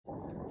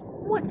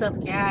What's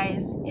up,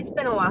 guys? It's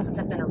been a while since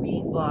I've done a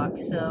reading vlog,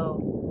 so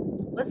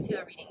let's do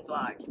a reading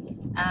vlog.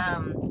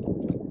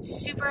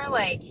 Super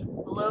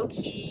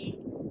low-key,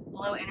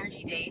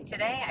 low-energy day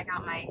today. I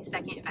got my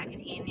second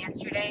vaccine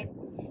yesterday,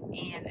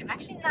 and I'm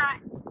actually I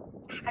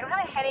don't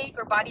have a headache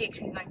or body ache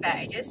or anything like that.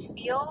 I just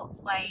feel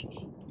like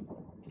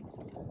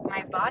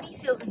my body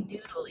feels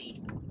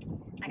noodly.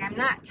 Like, I'm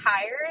not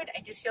tired.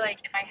 I just feel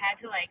like if I had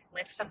to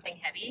lift something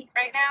heavy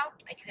right now,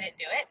 I couldn't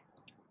do it.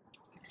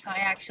 So I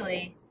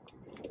actually,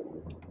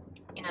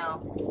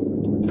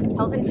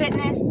 health and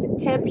fitness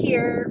tip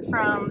here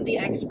from the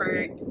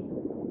expert.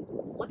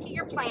 Look at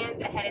your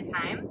plans ahead of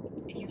time.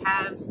 If you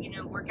have,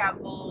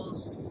 workout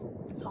goals,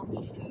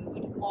 healthy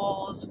food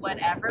goals,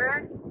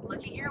 whatever, look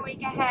at your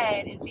week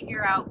ahead and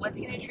figure out what's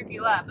going to trip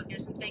you up if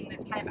there's something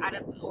that's kind of out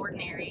of the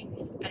ordinary,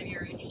 out of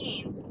your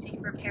routine, so you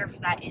can prepare for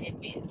that in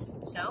advance.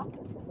 So,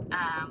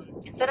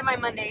 instead of my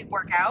Monday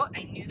workout,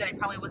 I knew that I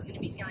probably wasn't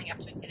going to be feeling up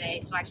to it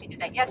today, so I actually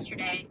did that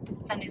yesterday.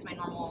 Sunday's my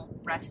normal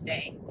rest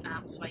day,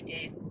 so I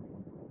did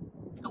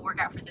a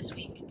workout for this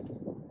week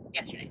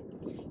yesterday.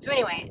 So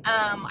anyway,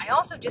 I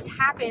also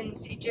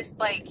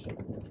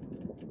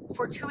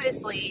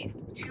fortuitously,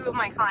 two of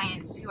my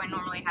clients who I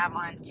normally have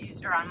on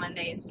Tuesday or on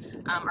Mondays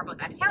are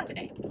both out of town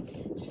today.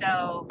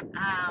 So,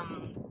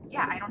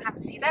 yeah, I don't have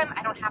to see them.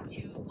 I don't have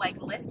to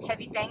lift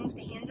heavy things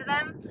to hand to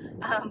them,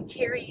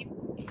 carry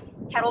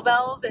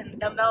kettlebells and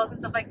dumbbells and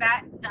stuff like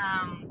that,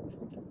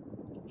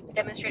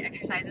 demonstrate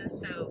exercises.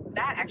 So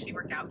that actually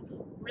worked out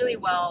really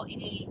well.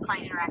 Any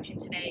client interaction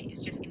today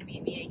is just going to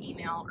be via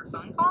email or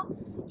phone call.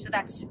 So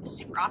that's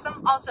super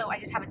awesome. Also, I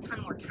just have a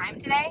ton more time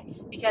today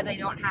because I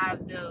don't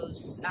have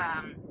those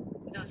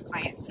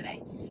clients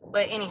today.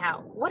 But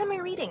anyhow, what am I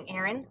reading,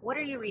 Erin? What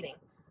are you reading?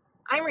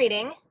 I'm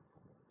reading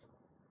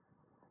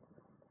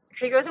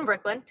Tree Grows in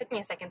Brooklyn. Took me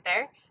a second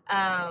there.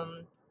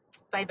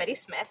 By Betty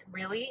Smith.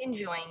 Really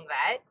enjoying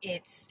that.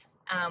 It's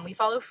we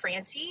follow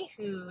Francie,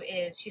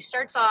 she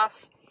starts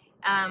off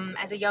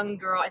as a young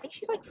girl. I think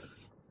she's like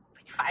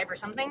 5 or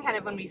something, kind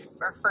of when we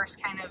are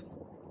first kind of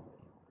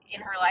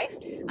in her life,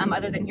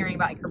 other than hearing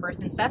about her birth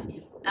and stuff.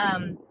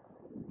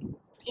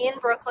 In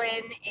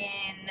Brooklyn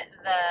in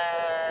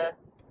the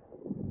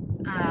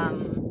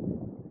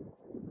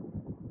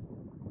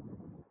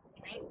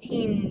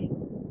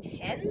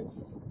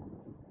 1910s?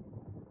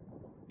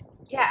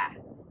 Yeah.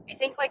 I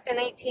think the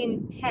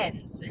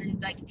 1910s or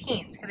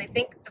teens, because I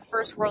think the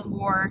First World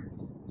War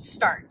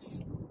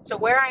starts. So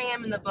where I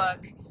am in the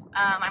book,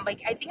 I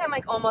think I'm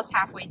almost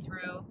halfway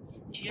through.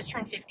 She just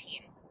turned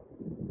 15,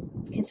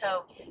 and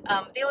so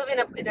they live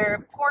they're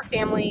a poor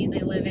family. They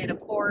live in a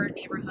poor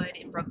neighborhood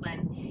in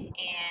Brooklyn,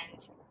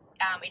 and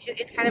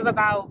it's kind of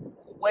about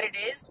what it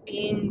is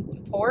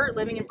being poor,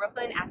 living in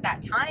Brooklyn at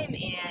that time,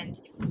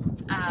 and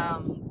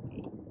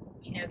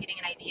getting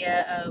an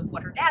idea of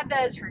what her dad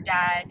does. Her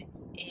dad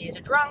is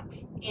a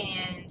drunk,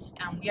 and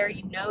we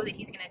already know that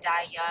he's going to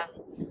die young.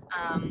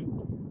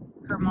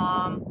 Her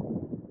mom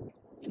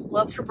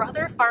loves her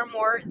brother far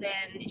more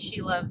than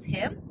she loves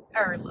him,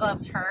 or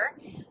loves her,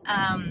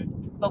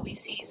 but we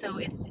see, so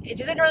it's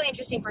just a really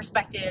interesting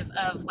perspective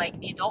of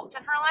the adults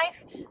in her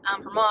life,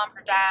 her mom,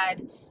 her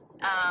dad,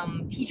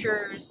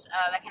 teachers,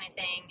 that kind of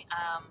thing,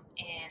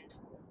 and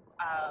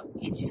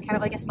it's just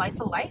kind of a slice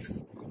of life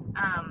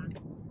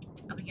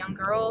of a young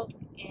girl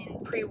in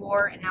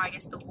pre-war, and now I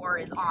guess the war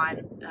is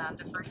on,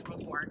 the First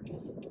World War,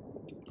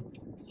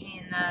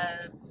 in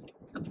a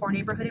poor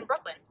neighborhood in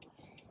Brooklyn.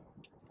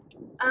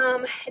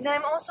 And then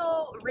I'm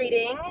also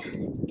reading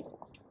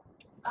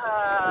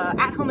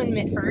At Home in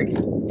Mitford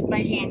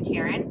by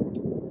Karon.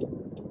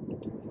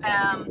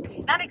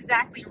 Not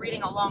exactly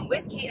reading along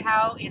with Kate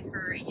Howe in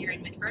her year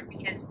in Mitford,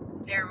 because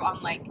they're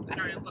on I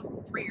don't know,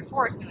 book 3 or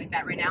 4 or something like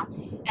that right now,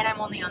 and I'm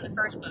only on the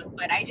first book,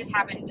 but I just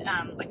happened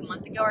a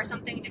month ago or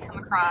something to come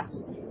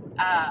across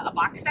a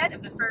box set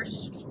of the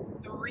first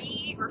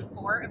 3 or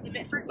 4 of the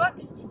Mitford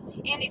books,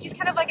 and it's just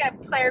kind of like a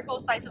clerical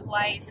slice of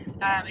life.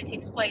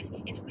 It's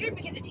weird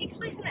because it takes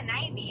place in the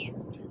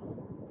 90s,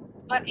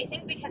 but I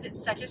think because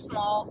it's such a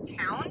small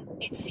town,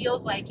 it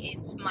feels like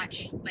it's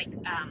much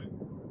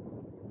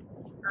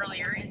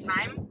earlier in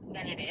time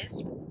than it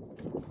is.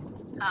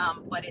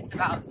 But it's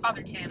about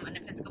Father Tim, an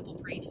Episcopal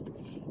priest,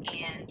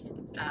 and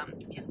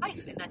his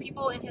life, and the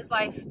people in his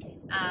life,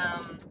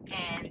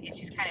 and it's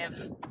just kind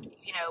of,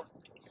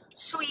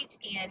 sweet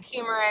and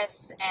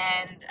humorous,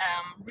 and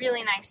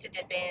really nice to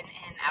dip in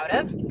and out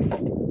of.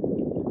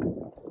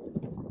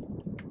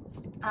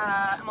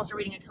 I'm also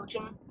reading a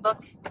coaching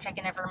book, which I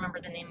can never remember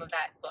the name of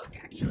that book,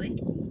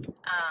 actually.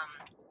 I'm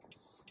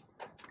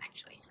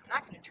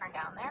not going to turn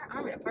down there.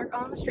 I'm going to park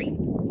on the street.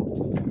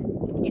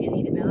 You didn't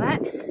need to know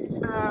that.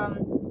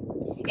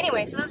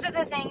 Anyway, so those are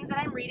the things that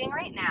I'm reading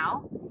right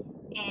now,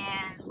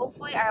 and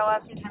hopefully I'll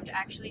have some time to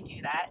actually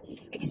do that.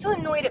 I get so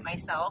annoyed at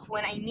myself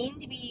when I mean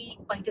to be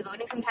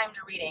devoting some time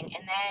to reading,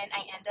 and then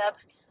I end up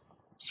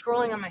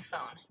scrolling on my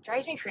phone. It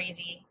drives me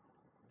crazy.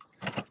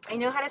 I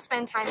know how to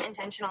spend time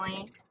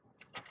intentionally,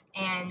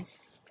 and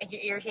I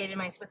get irritated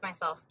with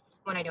myself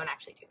when I don't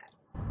actually do that.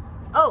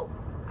 Oh,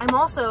 I'm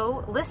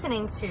also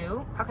listening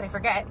to, how could I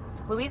forget,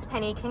 Louise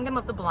Penny, Kingdom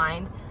of the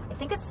Blind. I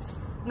think it's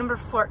number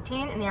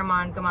 14 in the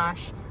Armand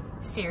Gamache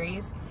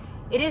series.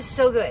 It is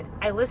so good.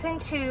 I listened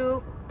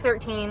to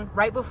 13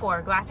 right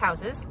before Glass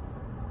Houses,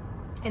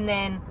 and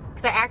then,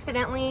 because I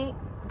accidentally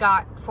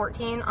got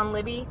 14 on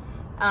Libby,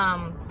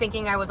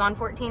 thinking I was on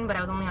 14, but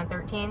I was only on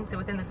 13, so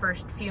within the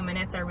first few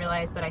minutes I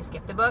realized that I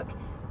skipped a book,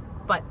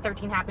 but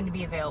 13 happened to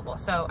be available,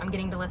 so I'm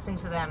getting to listen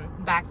to them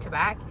back to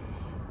back.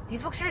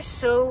 These books are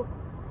so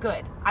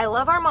good. I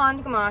love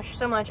Armand Gamache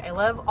so much. I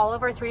love all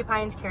of our Three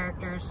Pines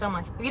characters so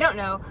much. If you don't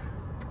know,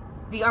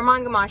 the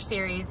Armand Gamache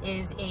series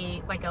is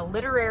like a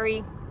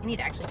literary, I need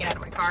to actually get out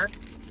of my car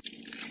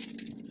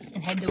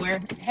and head to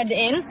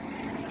in.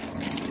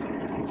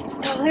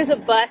 Oh, there's a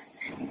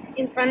bus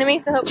in front of me,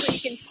 so hopefully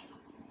you can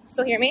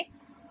still hear me.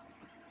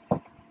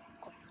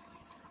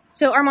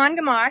 So Armand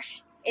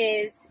Gamache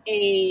is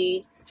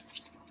a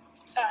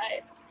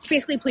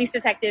basically police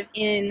detective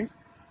in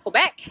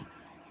Quebec.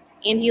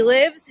 And he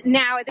lives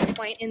now, at this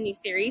point in the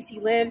series, he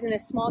lives in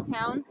this small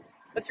town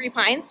of Three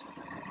Pines.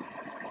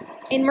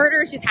 And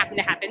murders just happen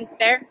to happen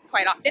there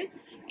quite often.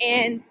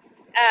 And,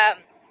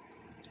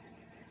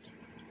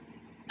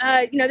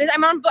 you know,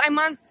 I'm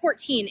on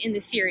 14 in the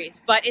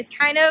series, but it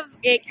kind of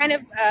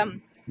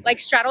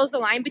like straddles the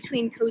line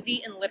between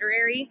cozy and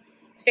literary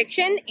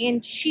fiction.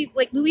 And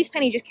Louise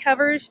Penny just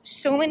covers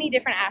so many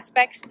different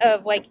aspects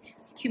of like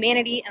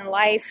humanity and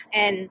life.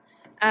 And,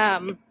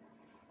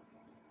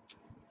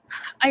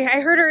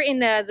 I heard her in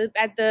there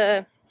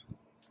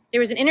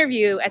was an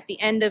interview at the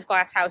end of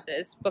Glass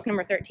Houses, book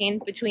number 13,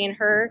 between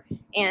her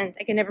and,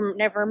 I can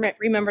never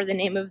remember the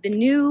name of the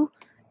new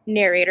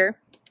narrator,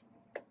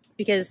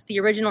 because the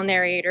original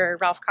narrator,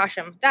 Ralph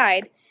Cosham,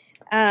 died.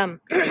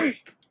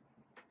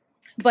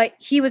 But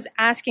he was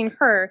asking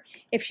her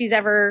if she's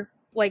ever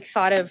like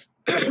thought of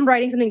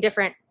writing something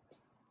different,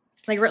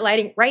 like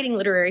writing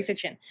literary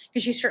fiction,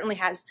 because she certainly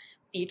has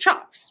the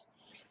chops.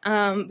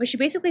 But she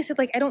basically said,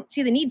 like, I don't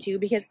see the need to,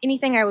 because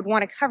anything I would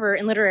want to cover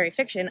in literary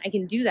fiction, I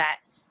can do that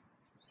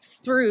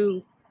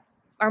through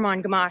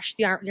Armand Gamache,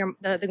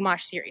 the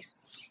Gamache series.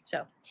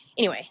 So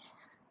anyway,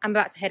 I'm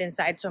about to head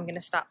inside, so I'm going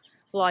to stop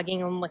vlogging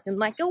and looking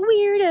like a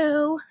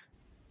weirdo.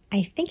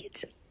 I think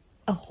it's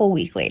a whole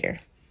week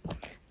later.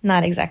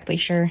 Not exactly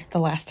sure the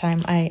last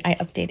time I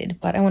updated,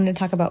 but I wanted to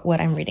talk about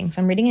what I'm reading.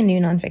 So I'm reading a new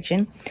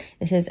nonfiction.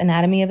 This is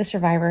Anatomy of a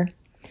Survivor: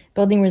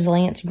 Building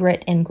Resilience,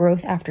 Grit, and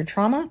Growth After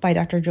Trauma by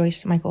Dr.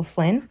 Joyce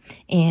Mikal-Flynn.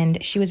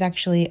 And she was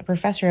actually a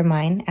professor of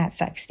mine at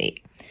Sac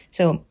State.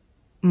 So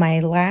my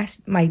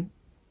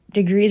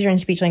degrees are in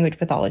speech language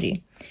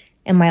pathology.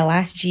 And my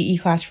last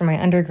GE class for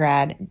my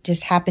undergrad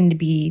just happened to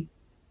be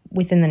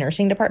within the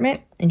nursing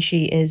department. And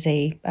she is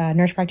a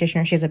nurse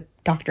practitioner. She has a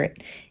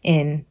doctorate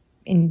in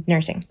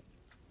nursing.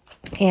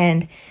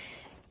 And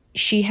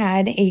she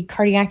had a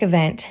cardiac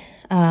event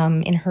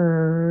in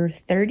her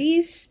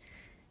 30s.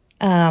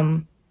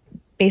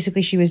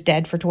 Basically, she was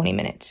dead for 20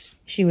 minutes.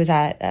 She was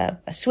at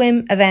a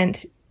swim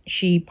event.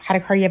 She had a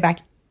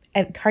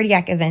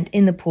cardiac event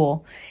in the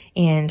pool,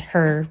 and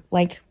her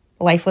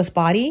lifeless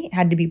body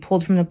had to be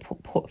pulled from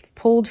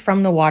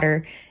the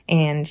water,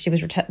 and she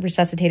was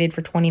resuscitated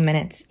for 20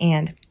 minutes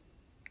and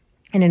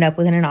ended up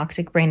with an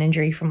anoxic brain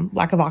injury from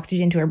lack of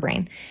oxygen to her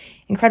brain.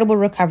 Incredible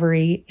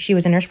recovery. She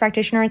was a nurse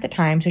practitioner at the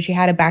time, so she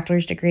had a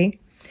bachelor's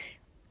degree.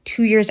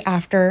 2 years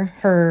after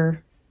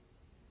her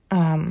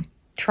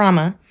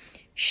trauma,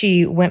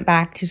 she went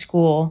back to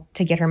school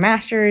to get her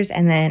master's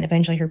and then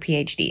eventually her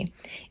PhD.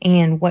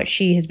 And what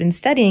she has been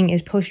studying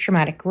is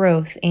post-traumatic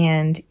growth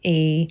and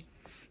a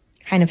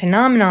kind of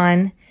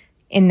phenomenon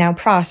in now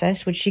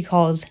process, which she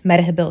calls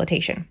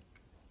metahabilitation.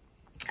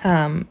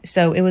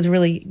 So it was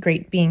really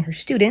great being her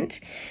student.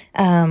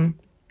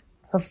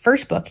 Her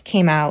first book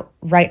came out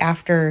right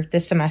after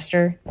this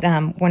semester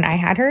when I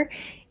had her.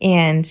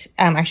 And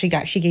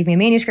she gave me a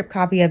manuscript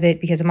copy of it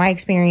because of my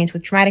experience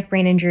with traumatic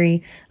brain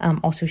injury.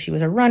 Also, she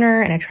was a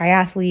runner and a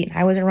triathlete, and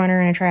I was a runner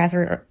and a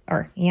triathlete,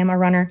 or am a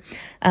runner.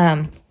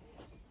 And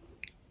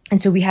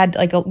so we had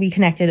we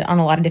connected on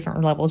a lot of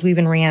different levels. We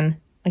even ran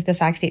the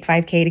Sac State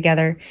 5K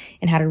together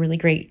and had a really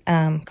great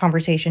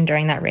conversation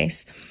during that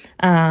race.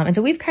 And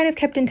so we've kind of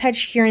kept in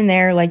touch here and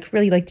there,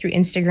 really through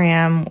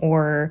Instagram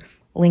or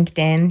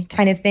LinkedIn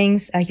kind of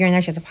things here and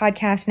there. She has a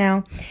podcast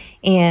now.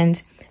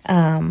 And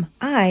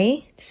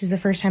this is the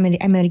first time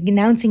I'm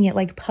announcing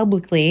it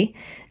publicly,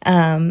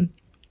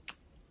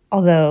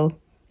 although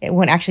it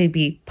won't actually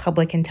be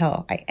public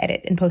until I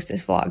edit and post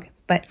this vlog.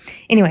 But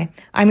anyway,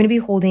 I'm going to be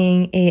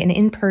holding an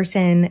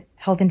in-person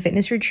health and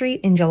fitness retreat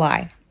in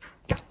July.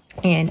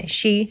 And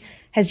she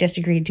has just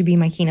agreed to be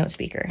my keynote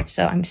speaker.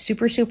 So I'm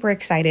super, super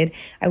excited.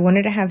 I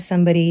wanted to have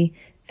somebody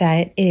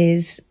that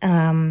is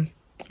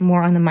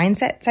more on the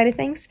mindset side of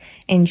things.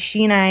 And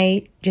she and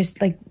I just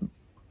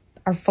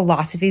our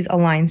philosophies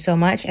align so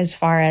much as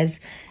far as,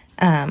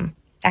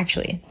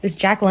 actually, this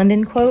Jack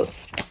London quote,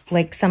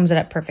 sums it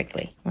up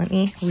perfectly. Let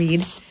me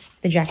read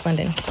the Jack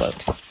London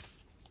quote.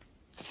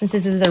 Since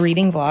this is a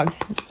reading vlog,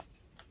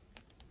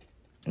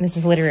 this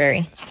is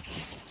literary.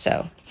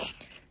 So,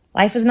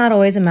 Life is not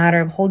always a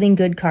matter of holding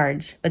good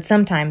cards, but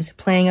sometimes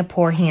playing a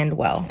poor hand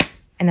well.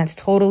 And that's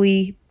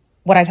totally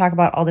what I talk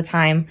about all the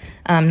time.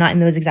 Not in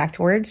those exact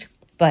words,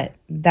 but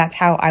that's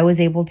how I was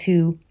able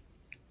to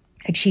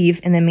achieve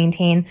and then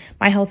maintain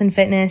my health and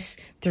fitness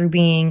through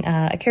being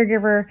a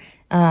caregiver.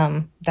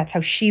 That's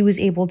how she was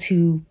able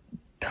to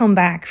come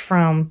back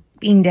from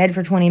being dead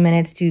for 20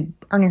 minutes to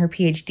earning her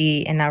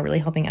PhD and now really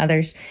helping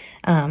others.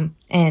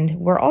 And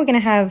we're all going to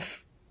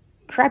have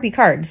crappy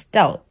cards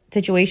dealt,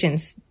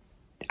 situations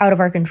out of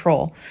our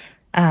control.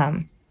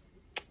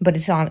 But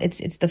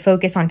it's the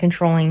focus on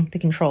controlling the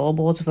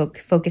controllable. It's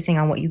focusing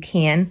on what you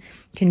can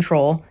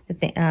control,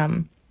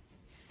 the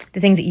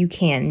things that you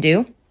can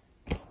do.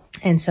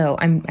 And so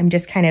I'm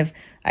just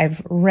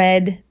I've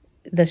read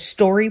the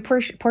story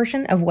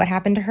portion of what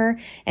happened to her.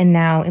 And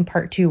now in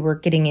part 2, we're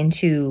getting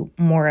into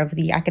more of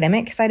the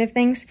academic side of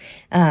things.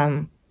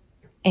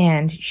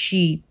 And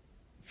she,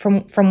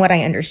 from what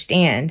I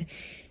understand,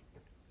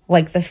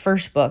 like the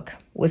first book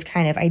was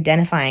kind of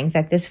identifying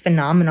that this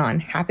phenomenon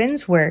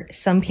happens where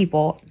some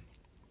people,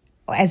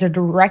 as a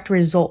direct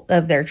result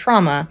of their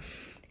trauma,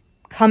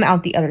 come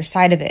out the other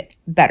side of it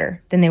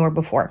better than they were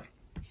before.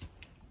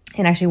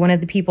 And actually one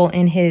of the people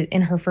in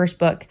her first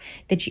book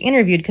that she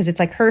interviewed, because it's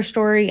like her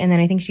story, and then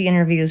I think she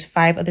interviews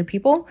 5 other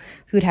people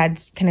who'd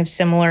had kind of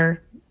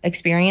similar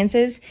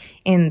experiences.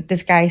 And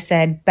this guy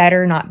said,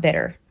 better, not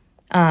bitter.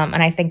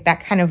 And I think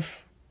that kind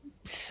of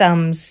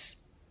sums,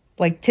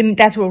 like, to me,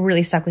 that's what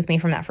really stuck with me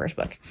from that first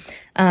book.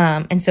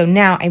 And so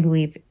now I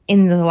believe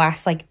in the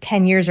last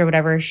 10 years or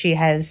whatever, she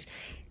has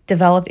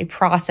developed a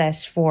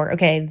process for,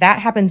 okay, that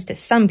happens to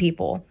some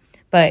people,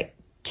 but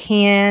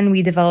can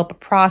we develop a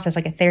process,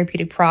 like a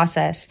therapeutic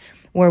process,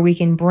 where we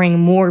can bring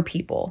more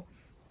people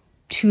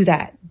to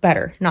that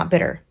better, not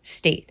bitter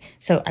state?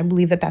 So I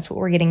believe that that's what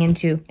we're getting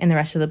into in the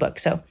rest of the book.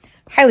 So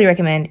highly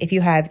recommend, if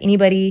you have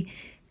anybody,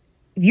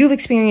 if you've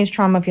experienced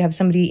trauma, if you have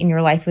somebody in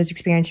your life who's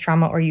experienced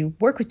trauma, or you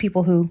work with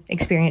people who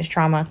experience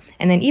trauma,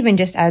 and then even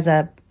just as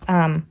a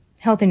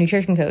health and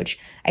nutrition coach,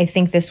 I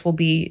think this will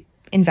be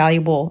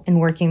invaluable in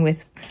working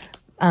with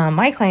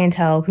my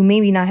clientele who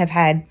maybe not have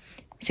had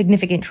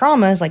significant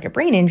traumas like a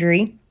brain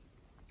injury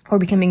or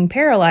becoming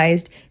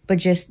paralyzed, but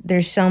just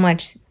there's so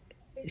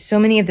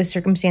many of the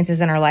circumstances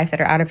in our life that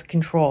are out of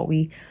control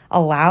we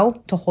allow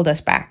to hold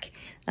us back.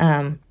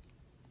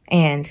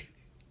 And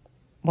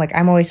like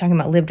I'm always talking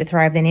about Live to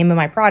Thrive. The name of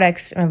my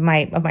products, of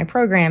my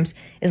programs,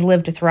 is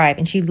Live to Thrive.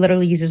 And she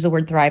literally uses the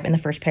word thrive in the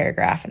first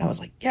paragraph. And I was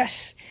like,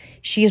 yes,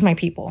 she is my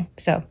people.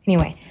 So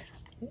anyway,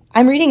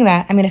 I'm reading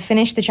that. I'm going to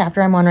finish the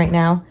chapter I'm on right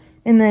now.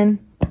 And then,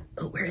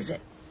 oh, where is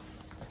it?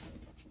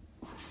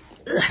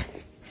 Ugh.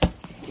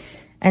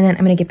 And then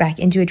I'm going to get back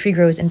into A Tree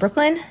Grows in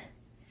Brooklyn.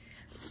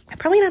 I'm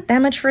probably not that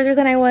much further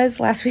than I was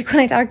last week when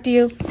I talked to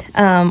you.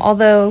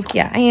 Although,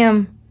 yeah, I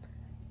am.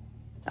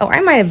 Oh, I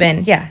might have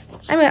been. Yeah,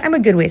 I'm a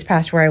good ways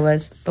past where I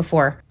was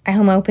before.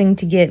 I'm hoping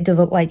to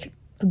devote like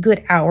a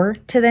good hour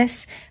to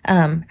this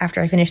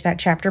after I finish that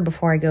chapter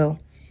before I go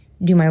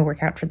do my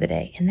workout for the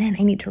day. And then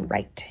I need to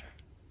write.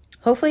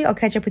 Hopefully I'll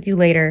catch up with you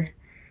later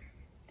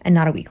and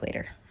not a week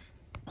later.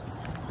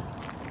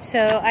 So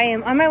I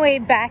am on my way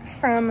back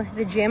from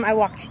the gym. I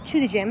walked to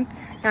the gym.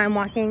 Now I'm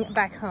walking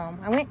back home.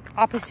 I went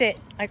opposite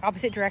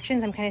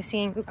directions. I'm kind of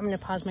seeing, I'm going to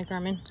pause my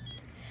Garmin.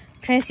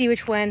 I'm trying to see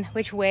which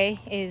way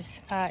is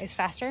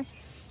faster,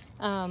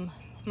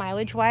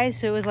 mileage wise.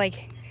 So it was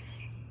like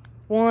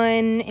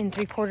 1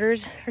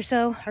 3/4 or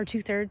so, or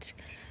 2/3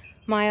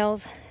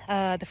 miles,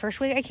 the first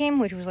way I came,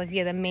 which was like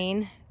via the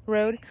main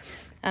road.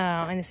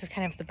 And this is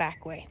kind of the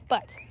back way,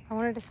 but I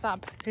wanted to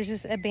stop. There's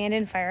this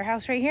abandoned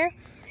firehouse right here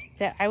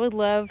that I would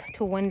love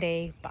to one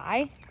day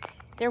buy.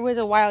 There was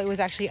a while it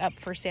was actually up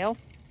for sale.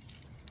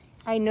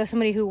 I know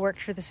somebody who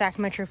worked for the Sac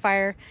Metro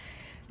Fire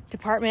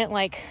Department,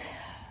 like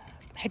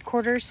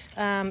headquarters,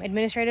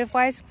 administrative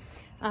wise.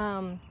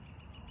 But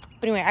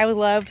anyway, I would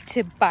love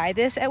to buy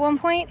this at one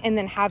point and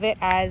then have it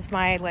as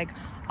my like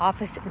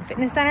office and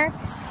fitness center.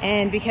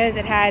 And because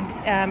it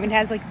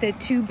has like the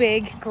 2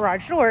 big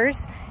garage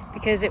doors,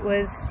 because it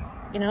was,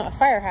 you know, a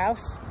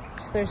firehouse.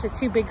 So there's the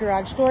 2 big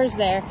garage doors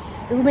there.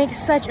 It would make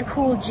such a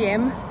cool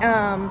gym.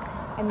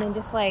 And then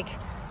just like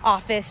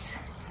office,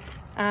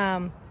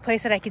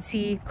 place that I could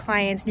see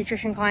clients,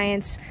 nutrition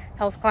clients,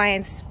 health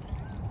clients,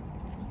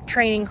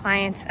 training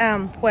clients,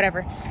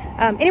 whatever.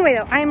 Anyway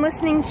though, I'm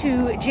listening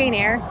to Jane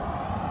Eyre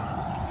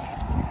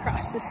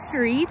across the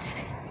street.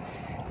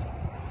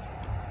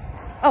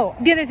 Oh,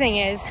 the other thing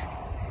is,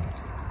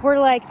 we're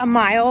like a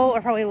mile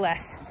or probably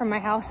less from my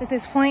house at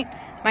this point.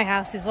 My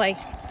house is like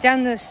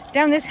down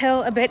this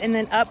hill a bit and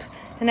then up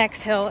the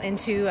next hill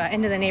into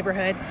the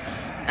neighborhood.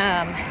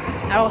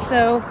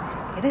 Also,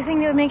 the other thing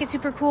that would make it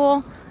super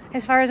cool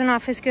as far as an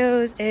office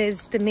goes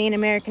is the main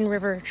American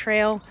River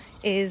Trail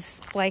is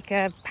like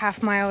a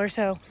half mile or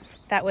so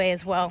that way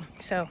as well.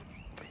 So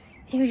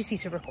it would just be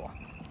super cool.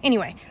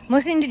 Anyway, I'm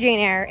listening to Jane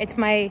Eyre. It's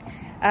my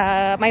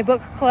my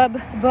book club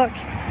book.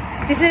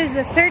 This is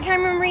the 3rd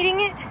time I'm reading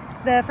it.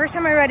 The first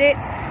time I read it,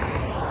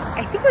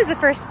 I think it was the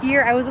first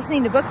year I was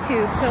listening to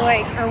BookTube, so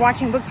like, or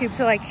watching BookTube,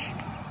 so like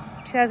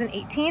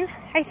 2018,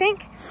 I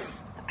think.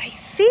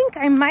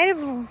 I might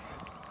have,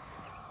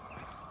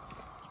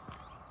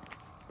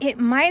 it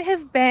might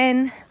have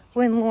been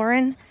when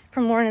Lauren,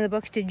 from Lauren in the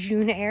Books, did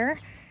June Air,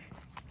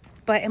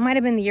 but it might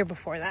have been the year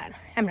before that.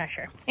 I'm not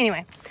sure.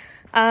 Anyway,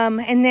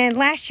 and then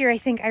last year, I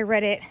think I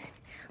read it,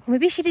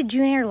 maybe she did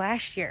June Air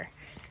last year,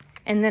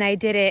 and then I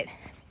did it,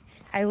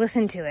 I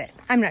listened to it.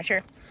 I'm not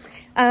sure.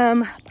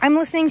 I'm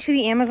listening to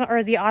the Amazon,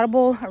 or the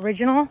Audible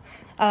original.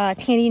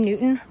 Tandy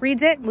Newton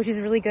reads it, which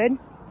is really good.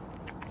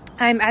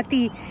 I'm at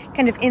the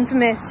kind of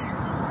infamous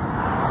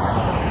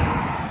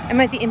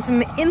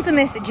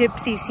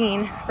gypsy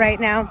scene right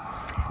now.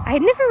 I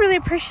had never really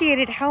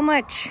appreciated how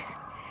much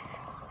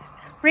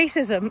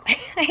racism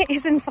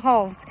is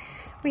involved.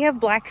 We have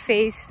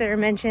blackface. There's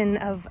mention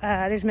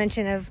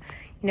of,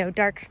 you know,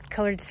 dark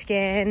colored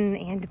skin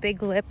and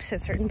big lips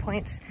at certain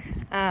points.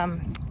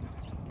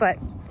 But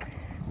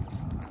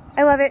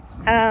I love it.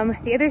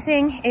 The other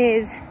thing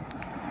is,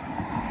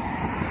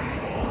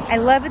 I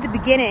love at the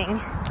beginning,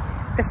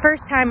 the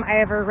first time I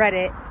ever read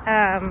it,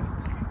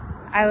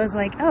 I was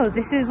like, oh,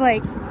 this is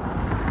like,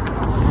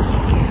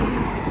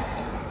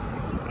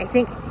 I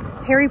think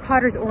Harry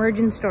Potter's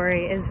origin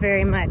story is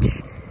very much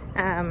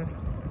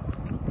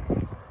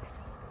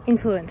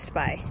influenced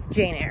by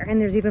Jane Eyre. And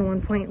there's even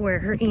one point where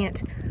her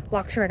aunt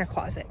locks her in a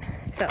closet.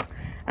 So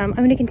I'm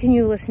going to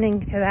continue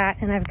listening to that,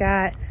 and I've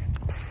got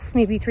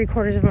maybe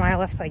 3/4 of a mile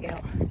left till I get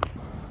home.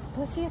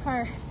 Let's see if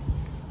our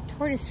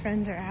tortoise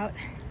friends are out.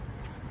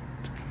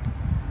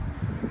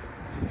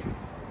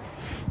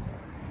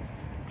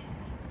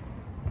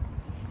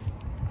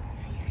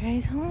 Are you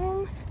guys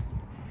home?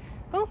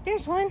 Oh,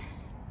 there's one.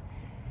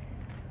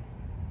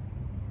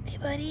 Hey,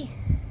 buddy.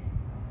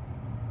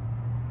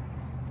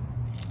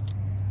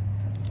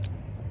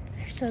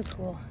 They're so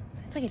cool.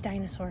 It's like a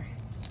dinosaur.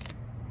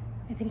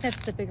 I think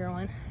that's the bigger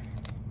one.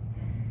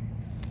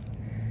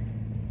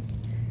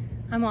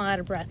 I'm all out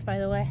of breath, by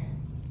the way,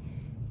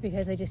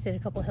 because I just did a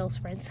couple hill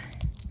sprints.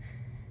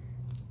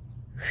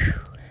 Whew.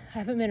 I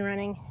haven't been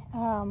running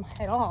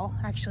at all,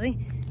 actually,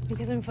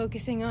 because I'm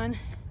focusing on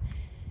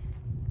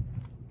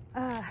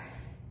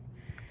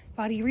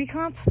body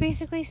recomp,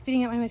 basically,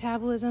 speeding up my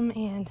metabolism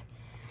and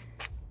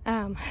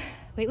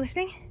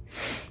weightlifting.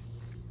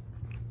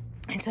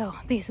 And so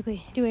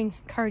basically doing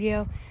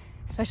cardio,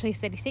 especially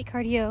steady state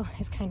cardio,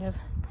 is kind of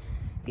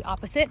the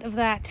opposite of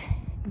that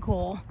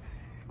goal.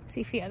 Let's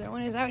see if the other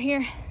one is out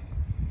here.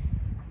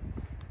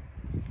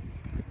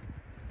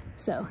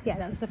 So yeah,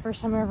 that was the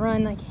first time I've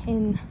run like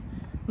in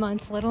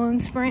months, let alone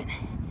sprint.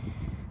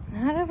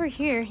 Not over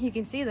here. You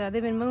can see though,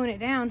 they've been mowing it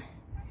down.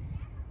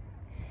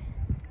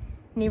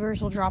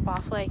 Neighbors will drop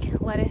off like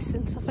lettuce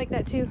and stuff like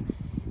that too.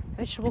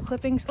 Vegetable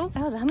clippings. Oh,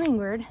 that was a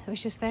hummingbird that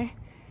was just there.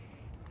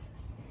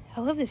 I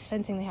love this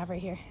fencing they have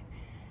right here.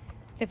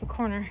 They have a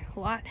corner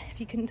lot, if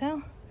you couldn't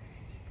tell.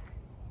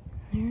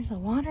 There's a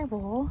water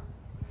bowl.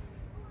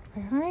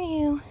 Where are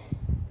you?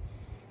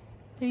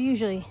 They're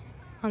usually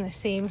on the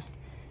same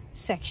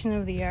section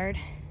of the yard.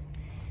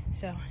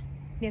 So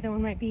the other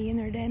one might be in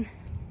their den.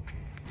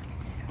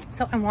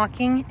 So I'm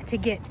walking to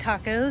get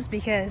tacos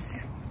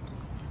because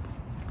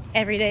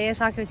every day is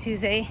Taco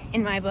Tuesday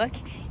in my book.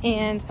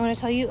 And I want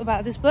to tell you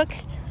about this book.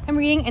 I'm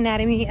reading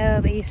Anatomy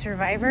of a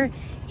Survivor.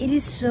 It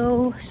is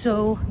so,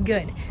 so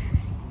good.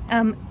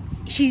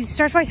 She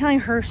starts by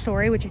telling her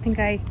story, which I think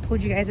I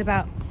told you guys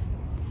about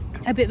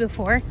a bit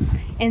before.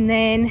 And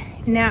then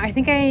now I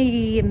think I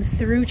am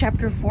through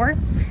chapter 4.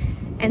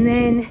 And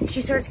then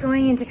she starts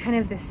going into kind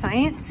of the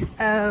science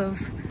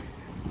of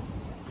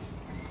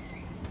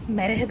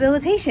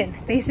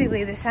metahabilitation,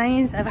 basically the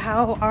science of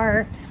how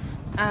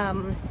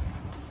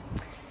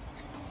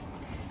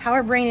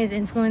our brain is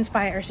influenced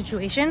by our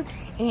situation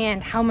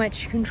and how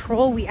much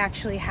control we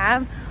actually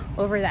have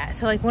over that.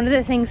 So like one of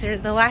the things, the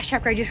last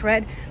chapter I just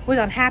read was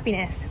on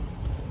happiness,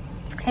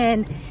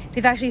 and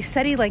they've actually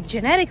studied like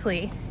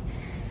genetically,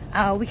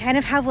 we kind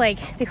of have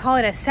like, they call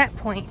it a set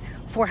point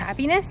for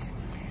happiness,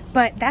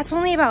 but that's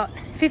only about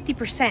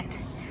 50%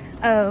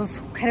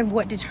 of kind of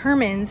what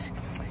determines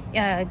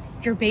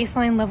your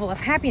baseline level of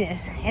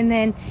happiness. And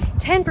then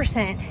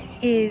 10%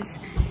 is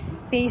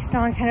based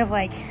on kind of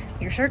like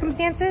your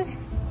circumstances.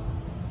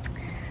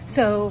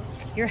 So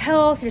your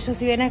health, your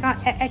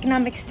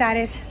socioeconomic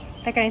status,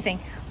 that kind of thing.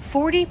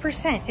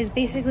 40% is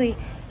basically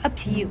up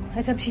to you.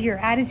 It's up to your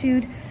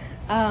attitude,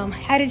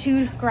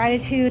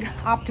 gratitude,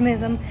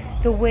 optimism,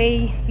 the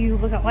way you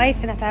look at life,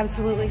 and that's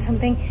absolutely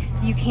something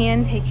you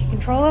can take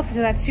control of. So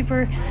that's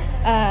super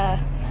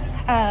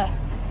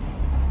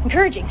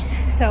encouraging.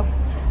 So,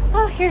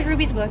 oh, here's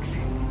Ruby's books.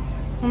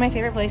 One of my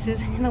favorite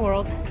places in the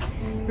world.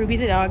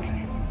 Ruby's a dog.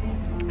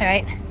 All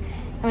right,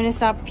 I'm gonna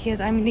stop because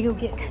I'm gonna go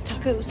get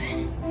tacos.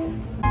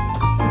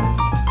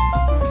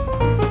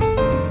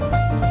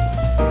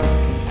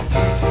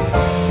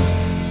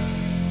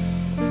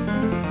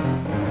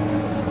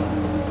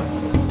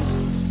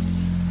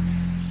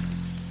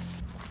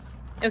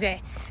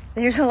 Okay,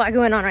 there's a lot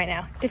going on right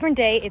now. Different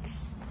day,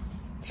 it's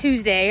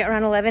Tuesday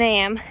around 11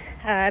 a.m.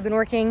 I've been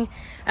working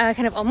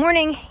kind of all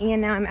morning,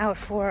 and now I'm out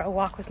for a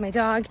walk with my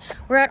dog.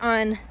 We're out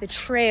on the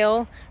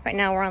trail. Right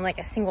now we're on like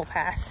a single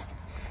path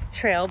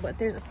trail, but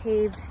there's a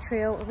paved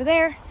trail over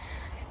there.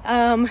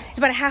 It's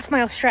about a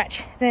half-mile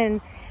stretch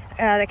then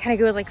that kind of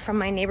goes like from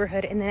my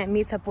neighborhood, and then it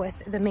meets up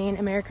with the main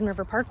American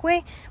River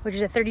Parkway, which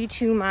is a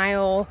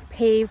 32-mile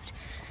paved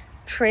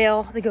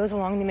trail that goes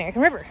along the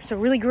American River. So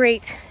really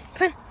great,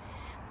 come on,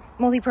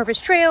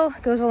 multi-purpose trail.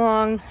 Goes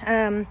along,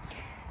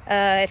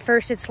 at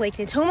first it's Lake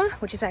Natoma,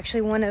 which is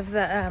actually one of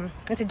the,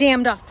 it's a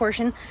dammed off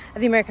portion of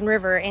the American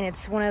River, and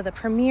it's one of the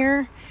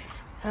premier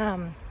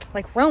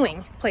like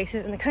rowing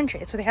places in the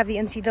country. It's where they have the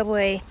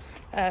NCAA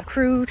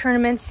crew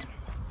tournaments.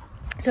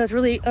 So it's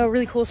really a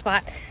really cool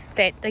spot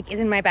that like is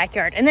in my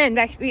backyard. And then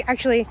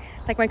actually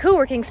like my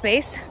co-working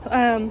space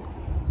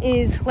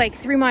is like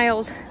 3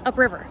 miles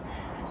upriver,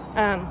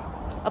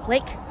 up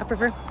lake,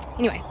 upriver.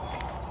 Anyway,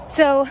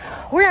 so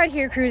we're out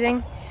here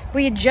cruising.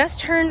 We had just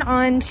turned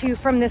on to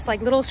from this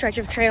like little stretch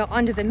of trail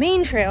onto the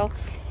main trail,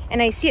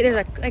 and I see there's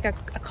a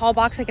call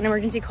box, like an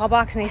emergency call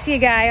box, and I see a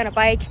guy on a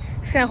bike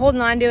just kind of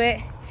holding on to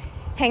it,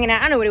 hanging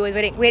out. I don't know what he was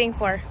waiting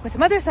for. But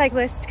some other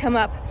cyclists come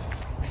up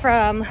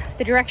from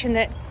the direction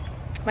that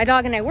my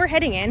dog and I were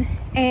heading in,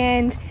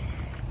 and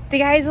the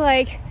guy's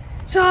like,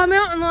 saw a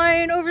mountain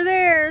lion over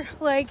there.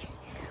 Like,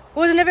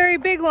 wasn't a very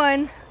big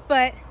one,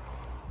 but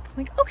I'm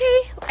like,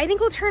 okay, I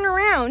think we'll turn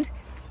around.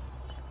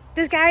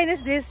 This guy,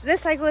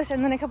 this cyclist,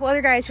 and then a couple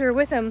other guys who were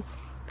with him,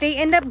 they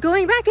end up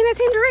going back in that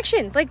same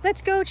direction. Like,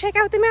 let's go check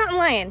out the mountain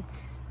lion.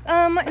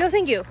 No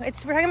thank you. We're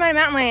talking about a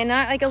mountain lion,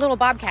 not like a little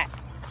bobcat.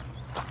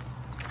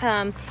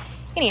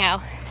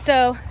 Anyhow,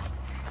 so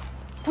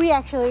we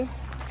actually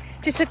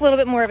just took a little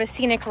bit more of a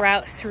scenic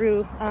route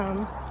through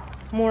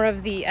more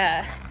of the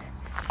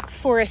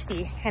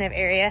foresty kind of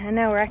area, and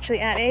now we're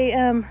actually at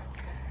a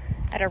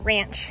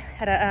ranch,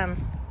 at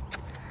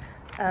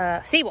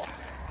a stable.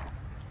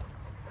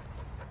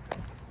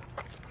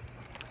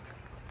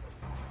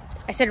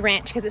 I said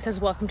ranch because it says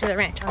welcome to the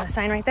ranch on the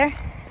sign right there,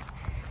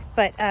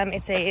 but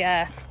it's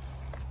a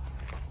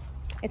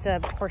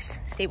horse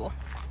stable,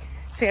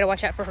 so you gotta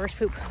watch out for horse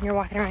poop when you're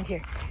walking around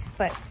here.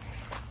 But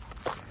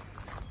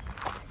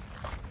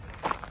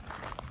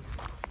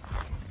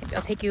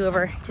I'll take you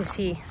over to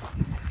see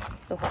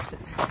the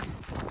horses.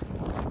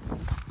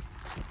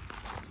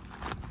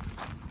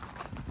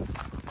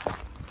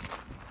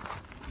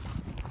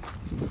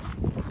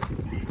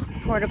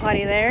 Porta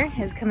potty there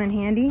has come in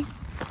handy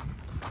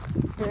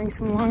during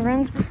some long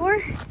runs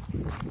before.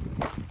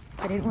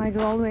 I didn't want to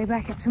go all the way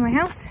back up to my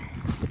house. I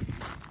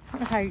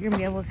don't know how you're gonna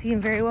be able to see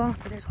them very well,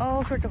 but there's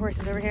all sorts of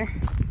horses over here.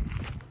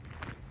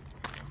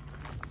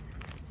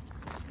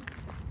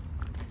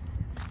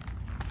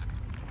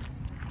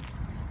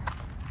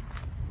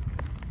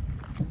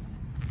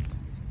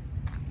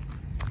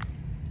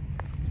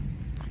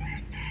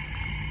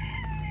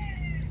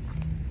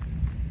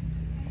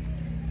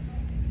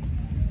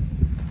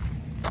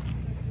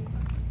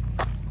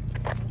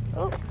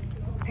 Oh,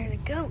 there's a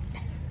goat.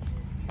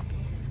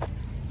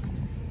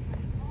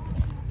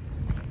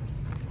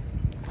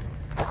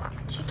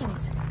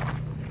 Chickens.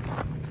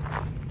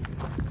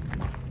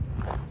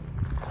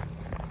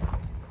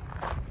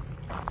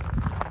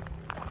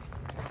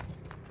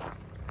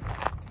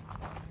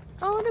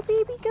 Oh, the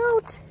baby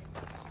goat.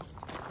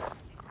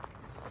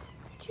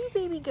 2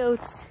 baby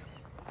goats.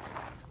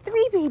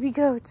 3 baby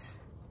goats.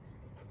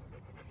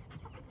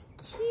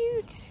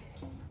 Cute.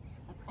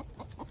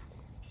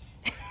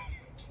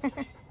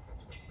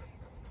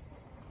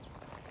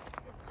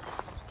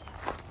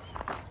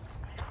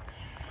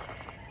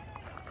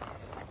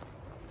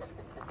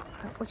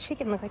 Well,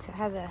 chicken looks like it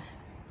has a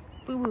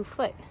boo-boo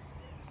foot.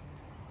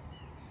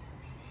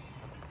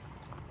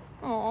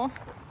 Aw,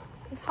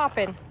 it's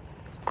hopping.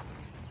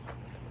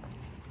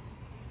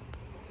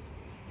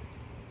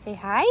 Say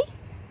hi.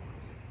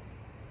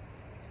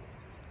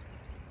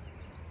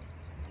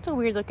 It's a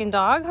weird looking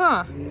dog,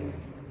 huh?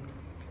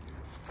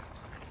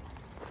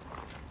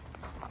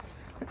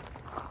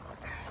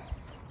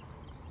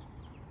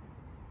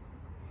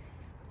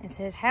 It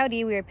says,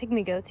 howdy, we are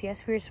pygmy goats.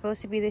 Yes, we are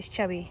supposed to be this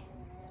chubby.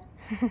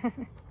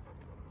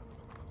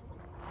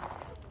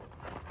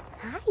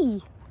 Hi.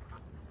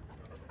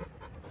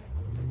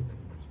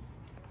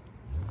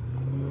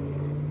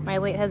 My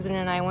late husband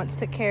and I once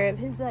took care of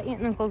his aunt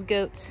and uncle's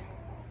goats.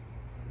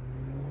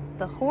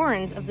 The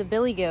horns of the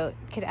billy goat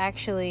could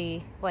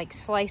actually like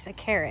slice a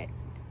carrot,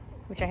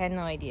 which I had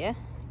no idea.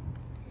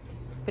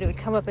 But it would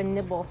come up and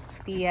nibble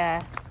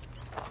the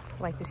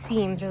like the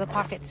seams or the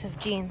pockets of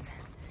jeans.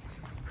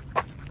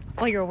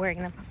 While you're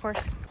wearing them, of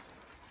course.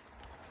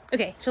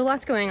 Okay, so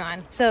lots going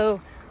on.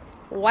 So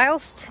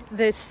whilst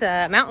this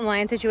mountain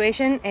lion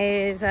situation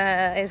is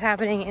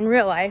happening in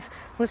real life,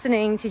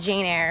 listening to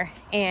Jane Eyre,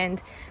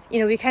 and you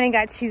know, we kind of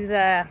got to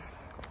the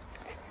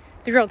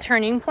real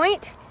turning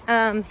point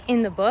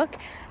in the book.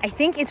 I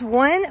think it's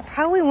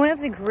probably one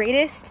of the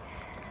greatest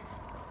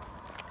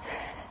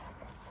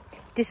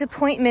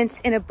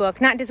disappointments in a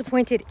book, not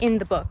disappointed in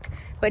the book,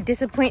 but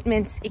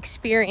disappointments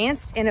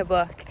experienced in a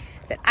book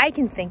that I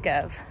can think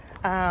of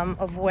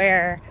of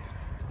where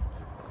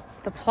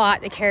the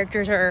plot, the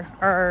characters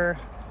are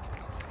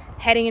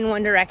heading in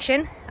one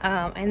direction,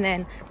 and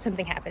then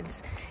something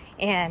happens.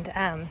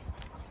 And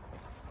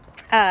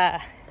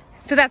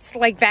so that's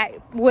like,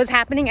 that was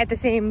happening at the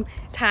same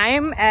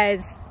time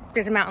as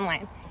there's a mountain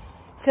lion.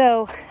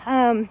 So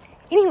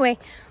anyway,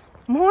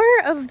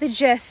 more of the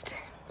gist.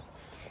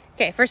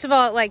 Okay, first of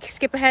all, like,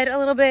 skip ahead a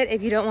little bit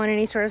if you don't want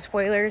any sort of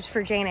spoilers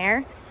for Jane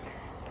Eyre.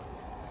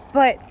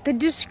 But the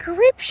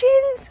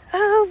descriptions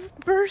of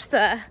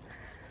Bertha,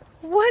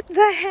 what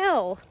the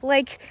hell?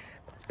 Like,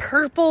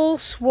 purple,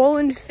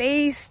 swollen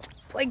faced,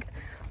 like,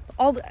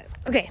 all the,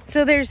 okay,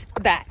 so there's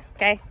that,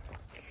 okay?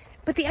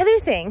 But the other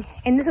thing,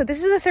 and this is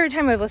the third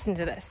time I've listened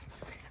to this,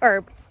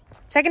 or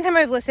second time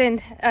I've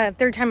listened,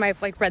 third time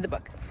I've, like, read the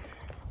book.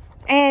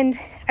 And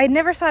I'd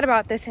never thought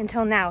about this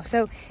until now.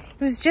 So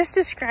it was just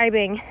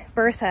describing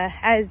Bertha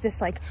as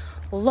this, like,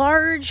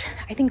 large,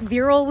 I think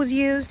virile was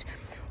used,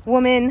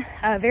 woman,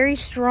 very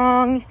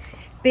strong,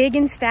 big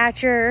in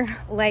stature,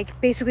 like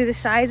basically the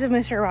size of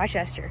Mr.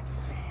 Rochester.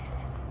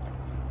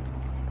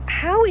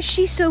 How is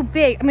she so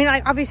big? I mean,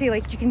 like, obviously,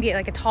 like, you can be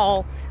like a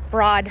tall,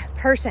 broad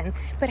person,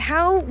 but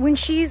how, when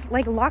she's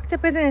like locked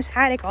up in this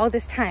attic all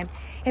this time,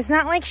 it's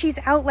not like she's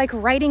out like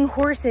riding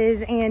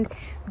horses and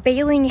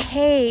baling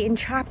hay and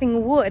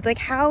chopping wood. Like,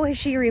 how has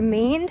she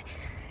remained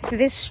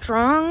this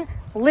strong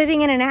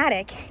living in an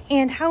attic?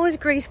 And how is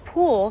Grace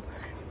Poole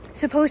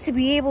supposed to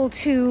be able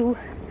to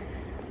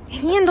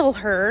handle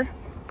her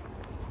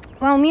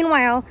while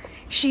meanwhile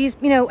she's,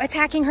 you know,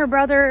 attacking her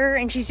brother,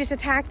 and she's just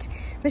attacked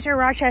Mr.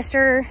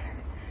 Rochester?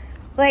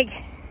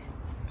 Like,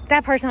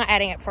 that part's not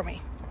adding up for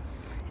me.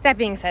 That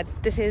being said,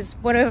 this is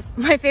one of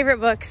my favorite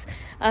books,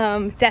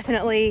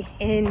 definitely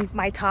in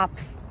my top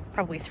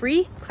probably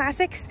 3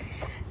 classics.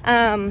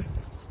 Yeah,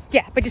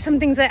 but just some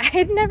things that I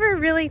had never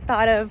really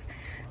thought of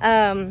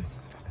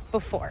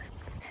before.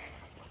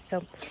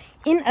 So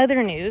in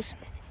other news,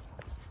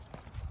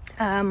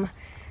 you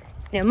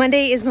know,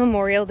 Monday is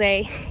Memorial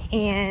Day,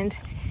 and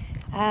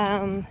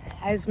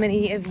as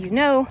many of you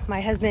know, my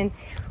husband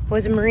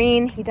was a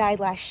Marine. He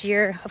died last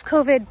year of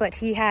COVID, but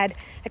he had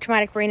a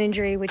traumatic brain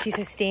injury, which he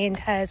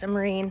sustained as a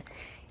Marine.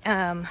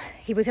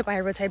 He was hit by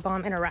a roadside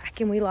bomb in Iraq,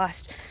 and we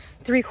lost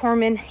 1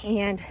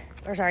 corpsman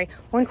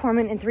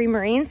and 3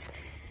 Marines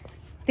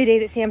the day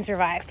that Sam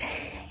survived.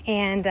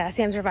 And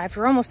Sam survived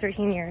for almost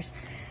 13 years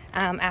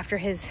after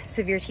his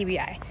severe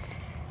TBI.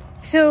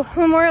 So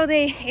Memorial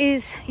Day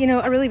is, you know,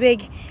 a really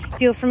big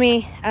deal for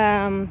me.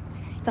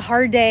 It's a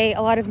hard day,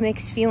 a lot of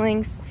mixed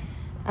feelings.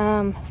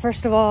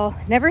 First of all,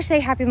 never say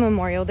Happy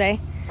Memorial Day.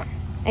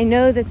 I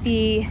know that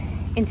the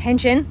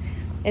intention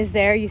is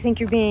there. You think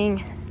you're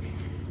being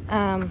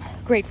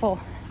grateful,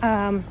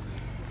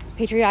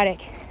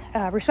 patriotic,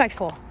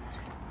 respectful.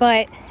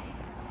 But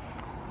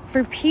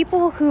for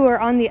people who are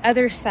on the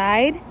other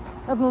side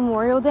of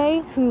Memorial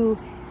Day, who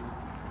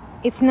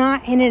it's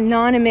not an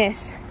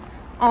anonymous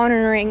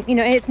honoring, you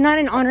know, it's not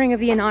an honoring of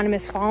the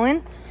anonymous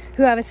fallen,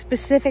 who have a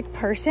specific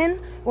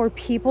person or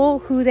people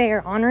who they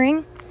are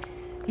honoring,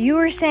 you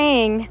are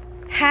saying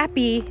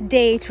happy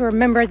day to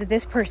remember that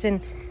this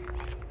person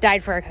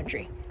died for our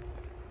country.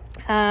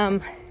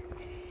 And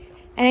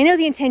I know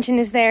the intention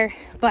is there,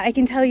 but I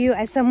can tell you,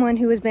 as someone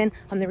who has been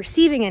on the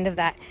receiving end of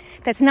that,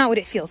 that's not what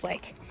it feels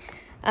like.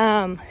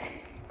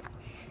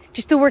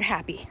 Just the word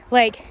happy.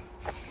 Like,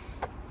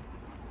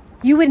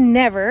 you would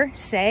never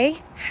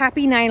say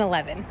happy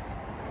 9/11.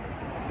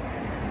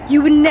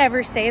 You would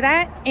never say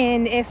that,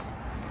 and if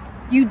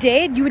you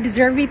did, you would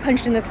deserve to be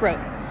punched in the throat.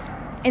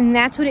 And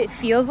that's what it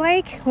feels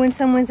like when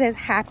someone says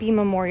Happy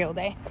Memorial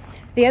Day.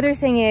 The other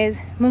thing is,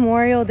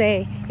 Memorial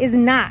Day is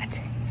not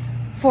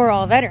for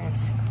all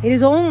veterans. It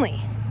is only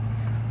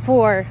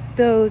for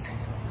those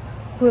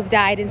who have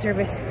died in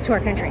service to our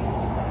country.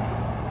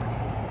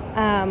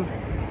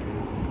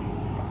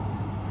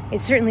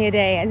 It's certainly a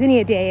day, as any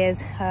a day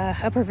is,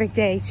 a perfect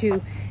day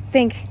to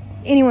thank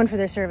anyone for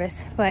their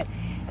service, but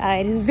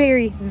it is a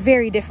very,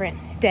 very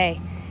different day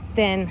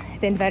than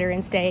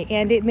Veterans Day.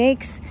 And it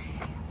makes,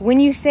 when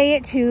you say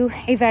it to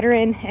a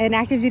veteran, an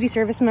active duty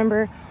service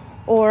member,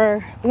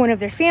 or one of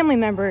their family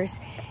members,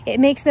 it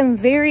makes them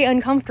very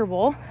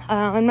uncomfortable.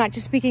 I'm not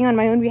just speaking on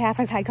my own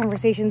behalf. I've had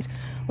conversations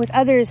with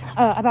others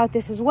about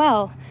this as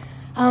well,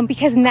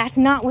 because that's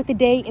not what the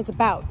day is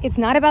about. It's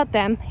not about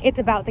them. It's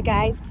about the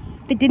guys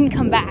that didn't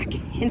come back.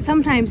 And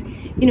sometimes,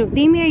 you know,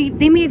 they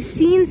may have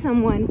seen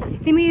someone,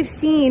 they may have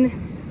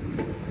seen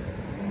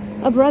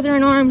a brother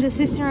in arms, a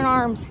sister in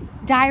arms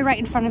die right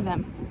in front of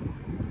them.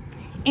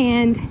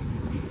 And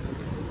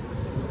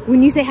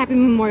when you say Happy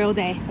Memorial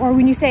Day, or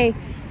when you say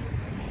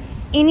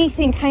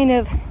anything kind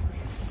of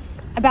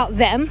about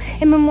them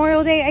in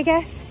Memorial Day, I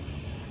guess,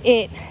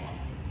 it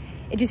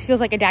just feels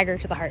like a dagger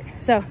to the heart.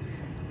 So,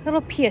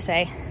 little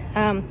PSA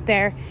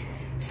there.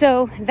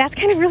 So that's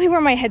kind of really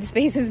where my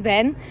headspace has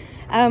been.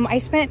 I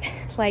spent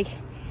like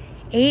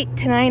 8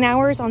 to 9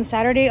 hours on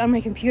Saturday on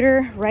my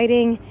computer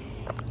writing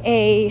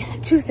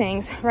two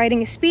things.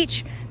 Writing a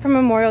speech for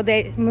Memorial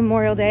Day.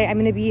 I'm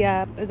going to be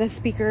the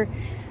speaker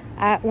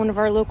at one of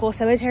our local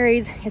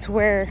cemeteries. It's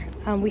where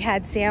we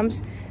had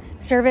Sam's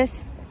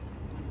service.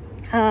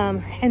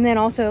 And then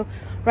also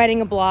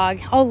writing a blog.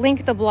 I'll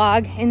link the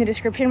blog in the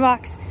description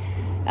box.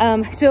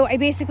 So I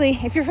basically,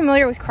 if you're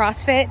familiar with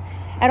CrossFit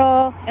at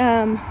all,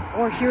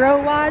 or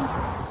Hero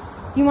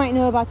WODs, you might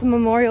know about the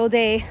Memorial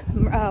Day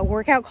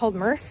workout called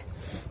Murph.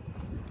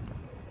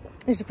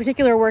 There's a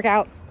particular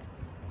workout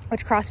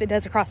which CrossFit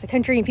does across the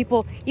country, and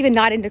people even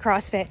not into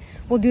CrossFit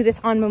will do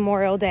this on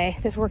Memorial Day,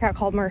 this workout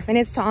called Murph, and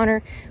it's to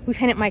honor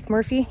Lieutenant Mike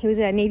Murphy. He was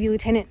a Navy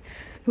lieutenant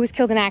who was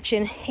killed in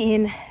action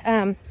in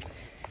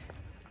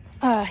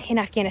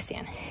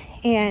Afghanistan.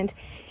 And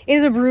it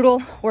is a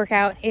brutal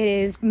workout. It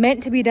is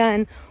meant to be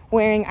done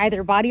wearing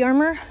either body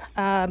armor,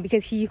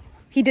 because he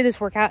did this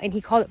workout and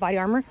he called it body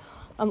armor,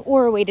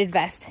 or a weighted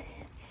vest.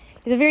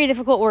 It's a very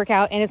difficult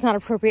workout and it's not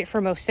appropriate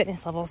for most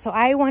fitness levels. So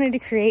I wanted to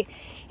create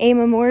a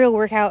memorial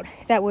workout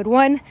that would,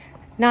 one,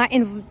 not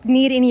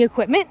need any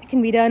equipment. It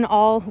can be done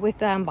all with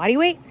body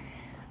weight.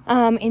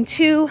 And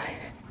two,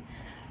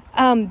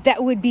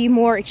 that would be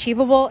more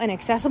achievable and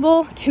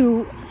accessible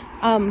to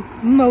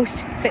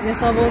most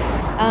fitness levels,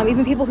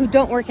 even people who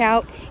don't work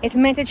out. It's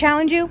meant to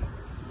challenge you.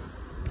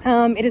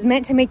 It is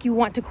meant to make you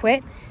want to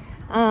quit,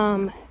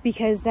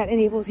 because that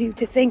enables you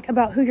to think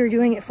about who you're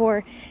doing it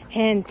for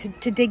and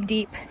to dig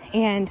deep.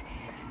 And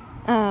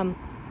I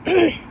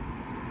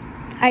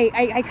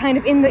kind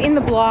of in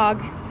the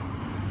blog,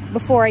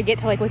 before I get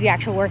to like what the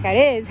actual workout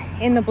is,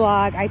 in the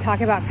blog I talk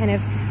about kind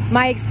of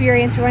my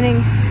experience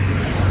running.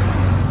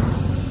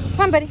 Come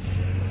on, buddy.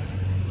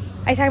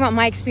 I talk about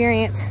my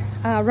experience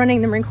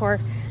running the Marine Corps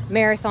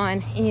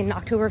Marathon in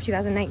October of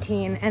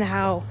 2019 and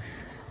how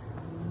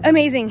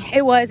amazing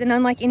it was, and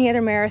unlike any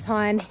other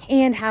marathon,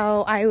 and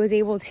how I was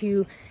able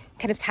to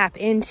kind of tap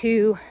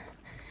into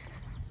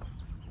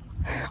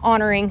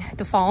honoring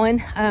the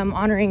fallen,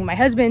 honoring my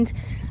husband,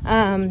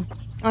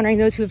 honoring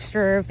those who have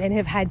served and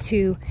have had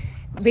to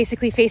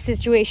basically face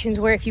situations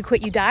where if you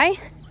quit, you die.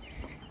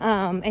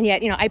 And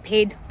yet, you know, I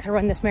paid to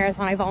run this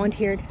marathon. I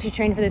volunteered to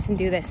train for this and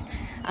do this.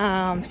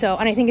 And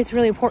I think it's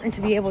really important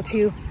to be able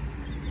to,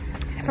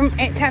 from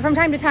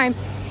time to time,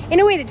 in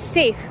a way that's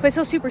safe, but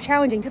still super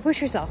challenging, to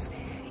push yourself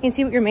and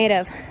see what you're made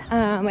of.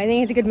 I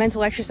think it's a good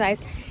mental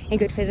exercise and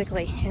good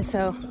physically. And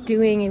so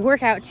doing a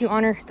workout to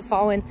honor the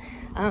fallen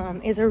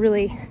is a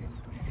really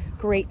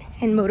great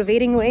and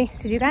motivating way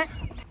to do that.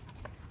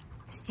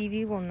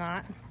 Stevie will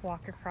not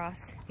walk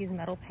across these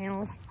metal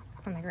panels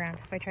on the ground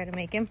if I try to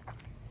make him.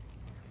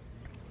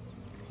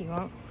 He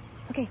won't.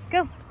 Okay,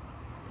 go.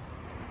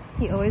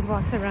 He always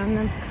walks around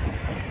them.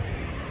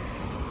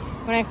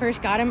 When I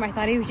first got him, I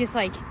thought he was just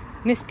like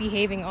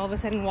misbehaving, all of a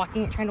sudden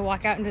trying to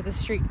walk out into the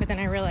street, but then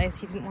I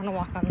realized he didn't want to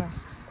walk on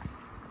those.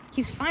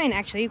 He's fine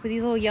actually with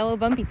these little yellow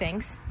bumpy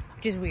things,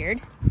 which is weird.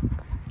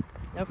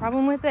 No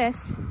problem with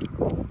this.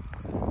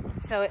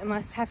 So it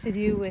must have to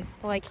do with,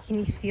 like, can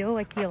you feel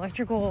like the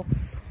electrical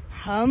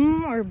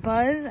hum or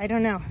buzz? I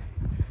don't know.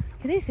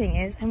 The other thing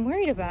is, I'm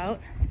worried about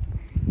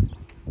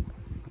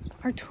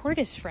our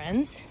tortoise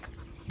friends,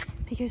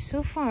 because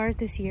so far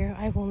this year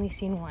I've only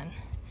seen one.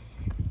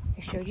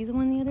 I showed you the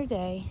one the other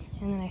day,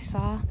 and then I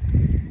saw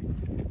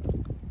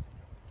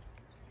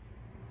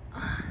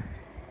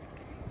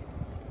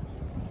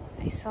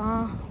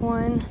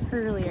one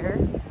earlier.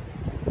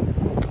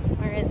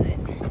 Where is it?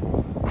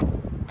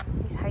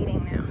 He's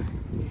hiding now.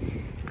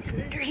 Is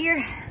it under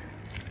here?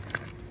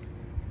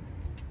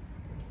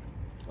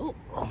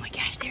 Oh my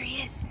gosh, there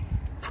he is.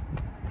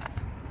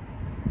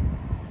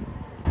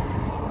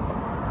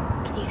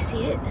 Can you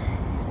see it?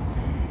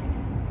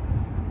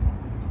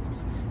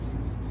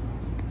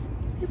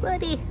 Hey,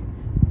 buddy.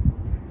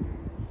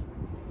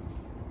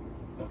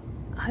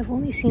 I've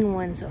only seen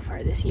one so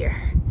far this year,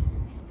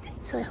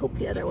 so I hope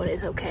the other one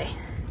is okay.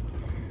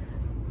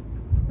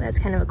 That's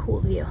kind of a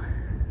cool view.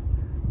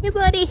 Hey,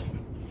 buddy.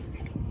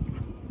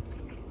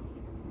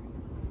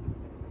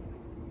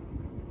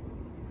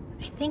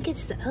 I think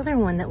it's the other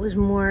one that was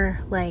more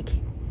like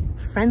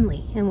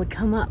friendly and would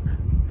come up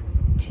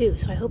too,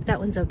 so I hope that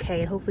one's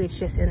okay, and hopefully it's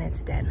just in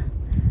its den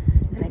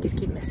and I just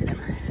keep missing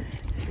him.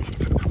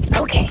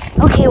 Okay,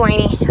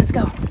 Whiny, let's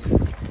go.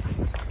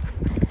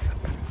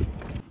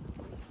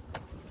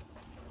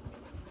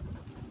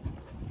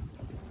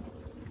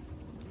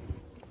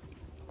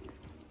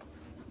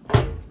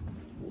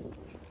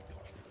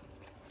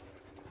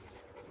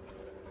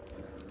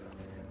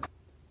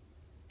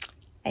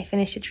 I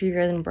finished A Tree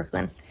Grows in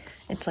Brooklyn.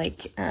 It's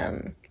like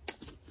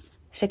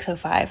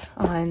 6:05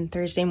 on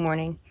Thursday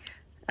morning.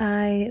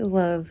 I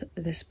love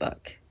this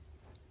book.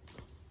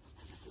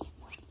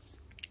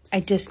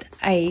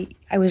 I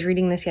was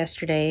reading this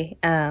yesterday.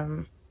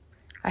 I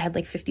had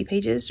like 50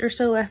 pages or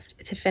so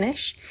left to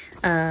finish.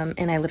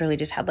 And I literally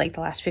just had like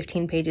the last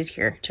 15 pages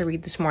here to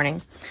read this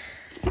morning.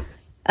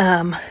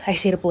 I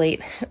stayed up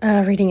late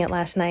reading it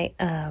last night,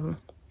 and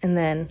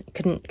then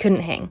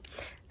couldn't hang.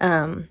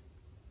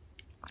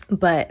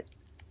 But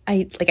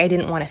I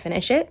didn't want to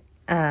finish it.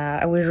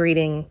 I was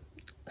reading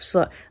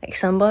like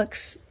some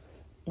books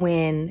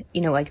when,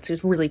 you know, like it's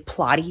this really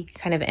plotty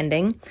kind of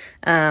ending.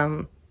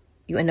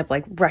 you end up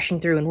like rushing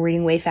through and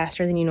reading way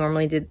faster than you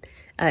normally do.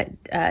 And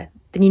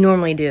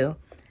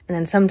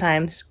then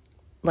sometimes,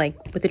 like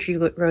with The Tree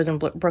Grows in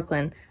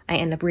Brooklyn, I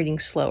end up reading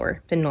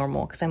slower than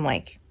normal because I'm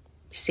like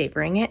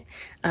savoring it.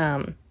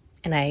 And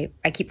I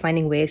keep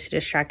finding ways to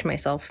distract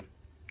myself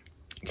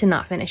to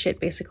not finish it,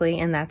 basically.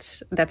 And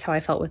that's how I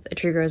felt with A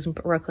Tree Grows in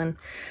Brooklyn.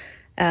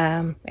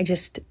 I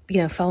just,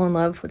 fell in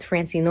love with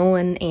Francie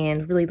Nolan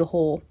and really the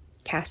whole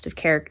cast of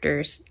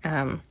characters.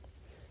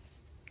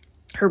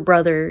 Her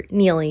brother,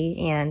 Neely,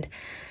 and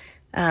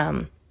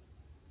I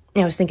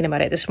was thinking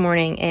about it this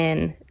morning,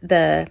 and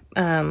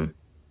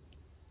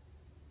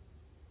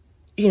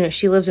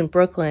she lives in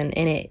Brooklyn,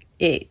 and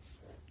it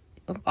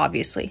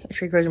obviously A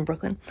Tree Grows in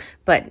Brooklyn,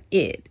 but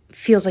it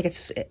feels like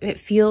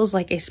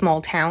a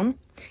small town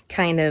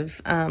kind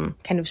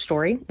of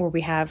story where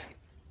we have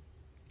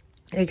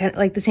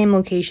like the same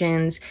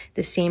locations,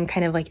 the same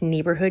kind of like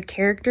neighborhood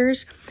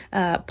characters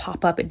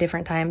pop up at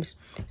different times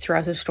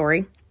throughout the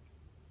story.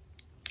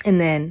 And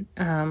then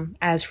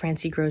as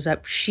Francie grows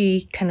up,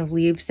 she kind of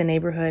leaves the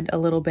neighborhood a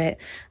little bit,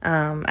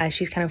 as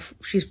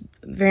she's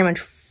very much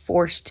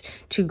forced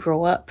to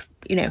grow up,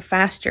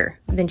 faster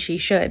than she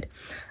should,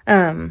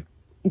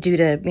 due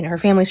to, her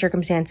family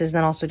circumstances, and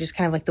then also just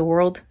kind of like the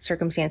world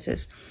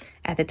circumstances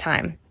at the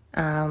time.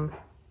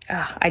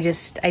 I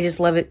just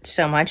love it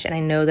so much, and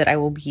I know that I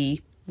will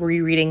be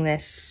rereading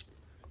this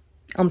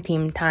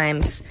umpteen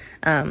times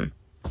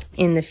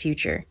in the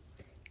future.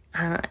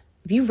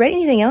 If you've read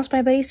anything else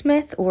by Betty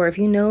Smith, or if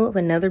you know of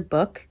another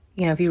book,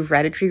 if you've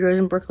read A Tree Grows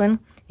in Brooklyn,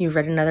 you've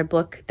read another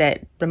book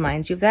that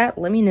reminds you of that,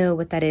 let me know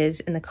what that is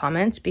in the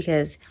comments,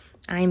 because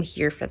I'm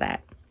here for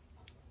that.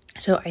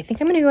 So I think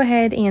I'm going to go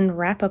ahead and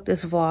wrap up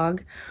this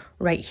vlog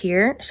right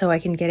here so I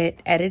can get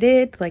it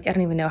edited. Like, I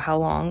don't even know how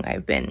long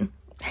I've been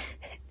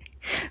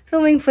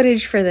filming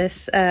footage for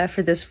this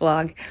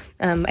vlog.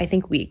 I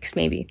think weeks,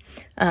 maybe.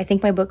 I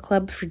think my book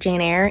club for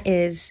Jane Eyre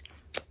is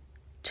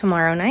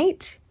tomorrow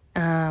night.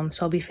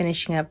 So I'll be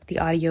finishing up the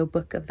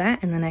audiobook of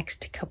that in the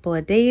next couple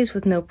of days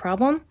with no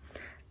problem.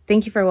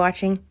 Thank you for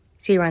watching.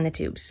 See you around the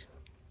tubes.